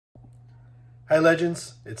Hey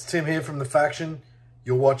legends, it's Tim here from The Faction.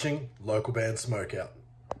 You're watching local band Smokeout.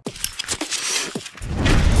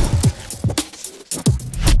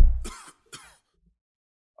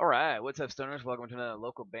 Alright, what's up stoners? Welcome to another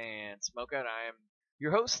local band Smokeout. I am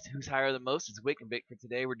your host, who's higher than most. It's Wake and Bake for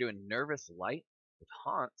today. We're doing Nervous Light with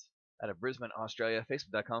Haunt out of Brisbane, Australia.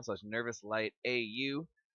 Facebook.com/NervousLightAU.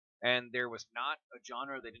 And there was not a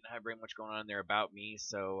genre. They didn't have very much going on there about me,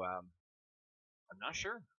 so I'm not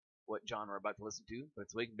sure what genre we're about to listen to, but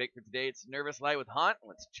it's Wake and Bake for today. It's Nervous Light with Haunt.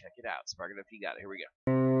 Let's check it out. Spark it up if you got it. Here we go.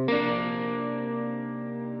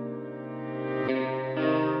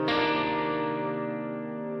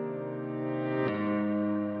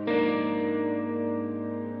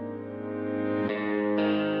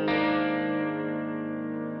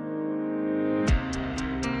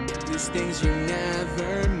 These things you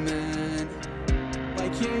never meant,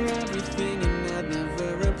 like you're everything and I'd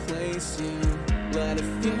never replace you. Let a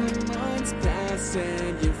few months pass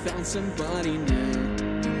and you found somebody new.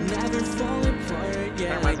 You never fall apart,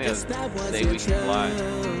 yeah, I guess that wasn't true. All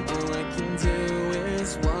I can do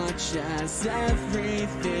is watch as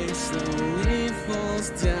everything slowly falls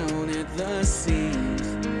down at the seams.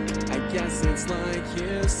 I guess it's like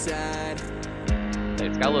you said,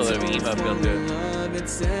 it's got a little bit of emo feel to it.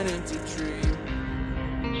 It's an empty dream.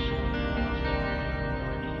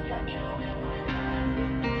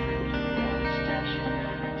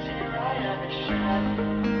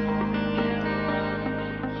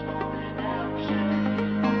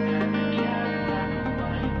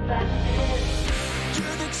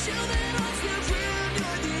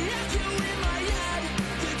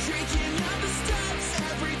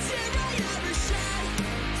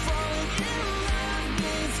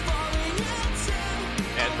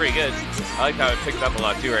 Pretty good. I like how it picks up a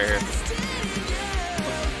lot too right here.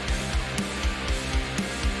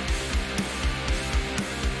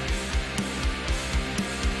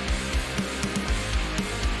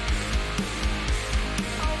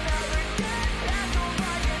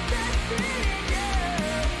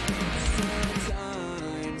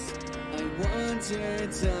 Sometimes I wonder,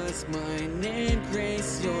 does my name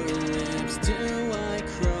grace your lips? Do I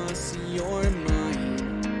cross your mind?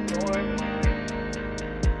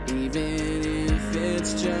 Even if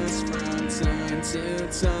it's just from time to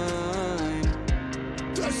time.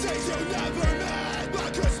 The things you never met,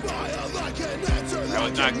 like a smile, like an answer. I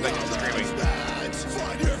was not expecting screaming.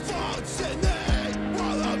 Find your faults in me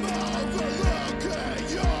while I'm overlooking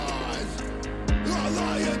yours. All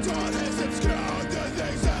I have done is obscure the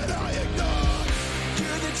things that I ignore.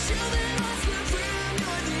 You're the chill that haunts my room.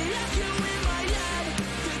 You're the echo in my head.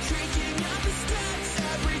 The creaking of the steps.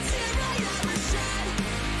 Every tear I ever shed.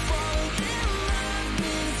 Falling in love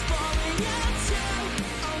means falling out too.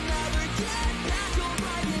 I'll never get back on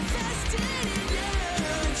my invested in you.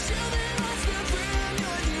 You're the chill that haunts my room.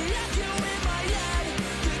 You're the echo in my head.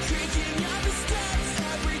 The creaking of the steps.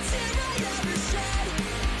 Every tear I ever shed.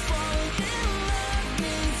 Falling in love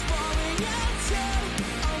means falling out too.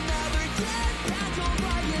 I'll never get back on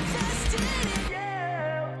my invested in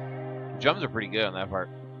you. Drums are pretty good on that part.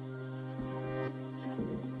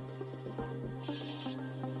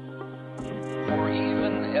 For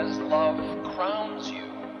even as love crowns you,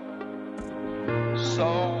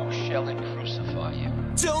 so shall it crucify you.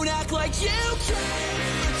 Don't act like you care.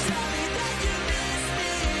 Tell me that you miss me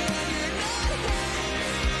and you're not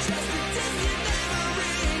here. Just a distant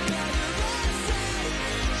memory. Better unsaid.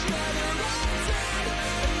 Better unsaid.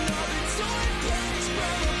 Another torn page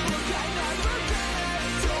from a book I never read.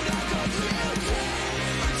 Don't act like you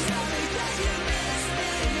care. Tell me that you miss me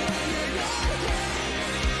and you're not here.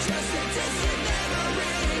 Just a distant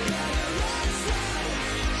memory. Better unsaid.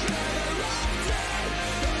 Better unsaid.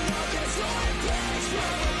 Another torn page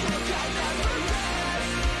from a book I never read.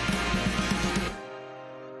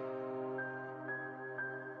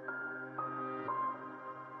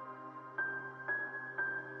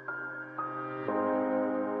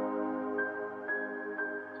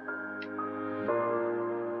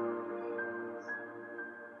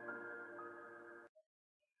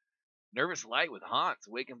 Nervous Light with Haunt.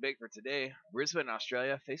 Wake and Bake for today. Brisbane,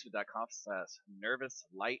 Australia.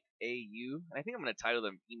 Facebook.com/NervousLightAU. And I think I'm going to title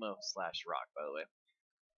them emo/rock, by the way.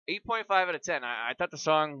 8.5 out of 10. I thought the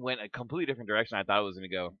song went a completely different direction I thought it was going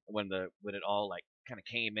to go when it all like kind of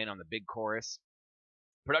came in on the big chorus.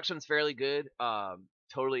 Production's fairly good.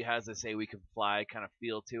 Totally has this "Hey We Can Fly" kind of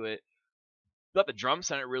feel to it. Thought the drums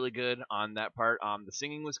sounded really good on that part. The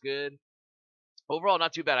singing was good. Overall,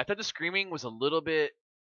 not too bad. I thought the screaming was a little bit.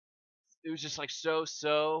 It was just like so.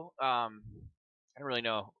 I don't really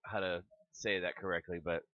know how to say that correctly,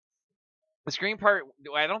 but the scream part,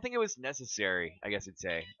 I don't think it was necessary, I guess you'd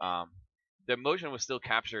say. the emotion was still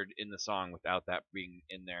captured in the song without that being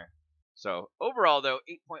in there. So overall, though,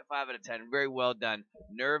 8.5 out of 10. Very well done.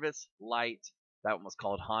 Nervous Light. That one was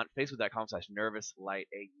called Haunt. Facebook.com/nervouslightau.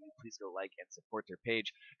 Please go like and support their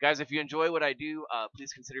page. Guys, if you enjoy what I do,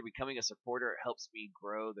 please consider becoming a supporter. It helps me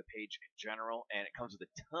grow the page in general, and it comes with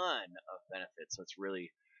a ton of benefits, so it's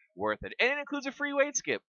really worth it. And it includes a free weight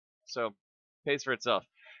skip, so pays for itself.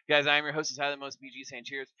 Guys, I am your host, Tyler Most BG, saying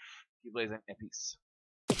cheers, keep blazing, and peace.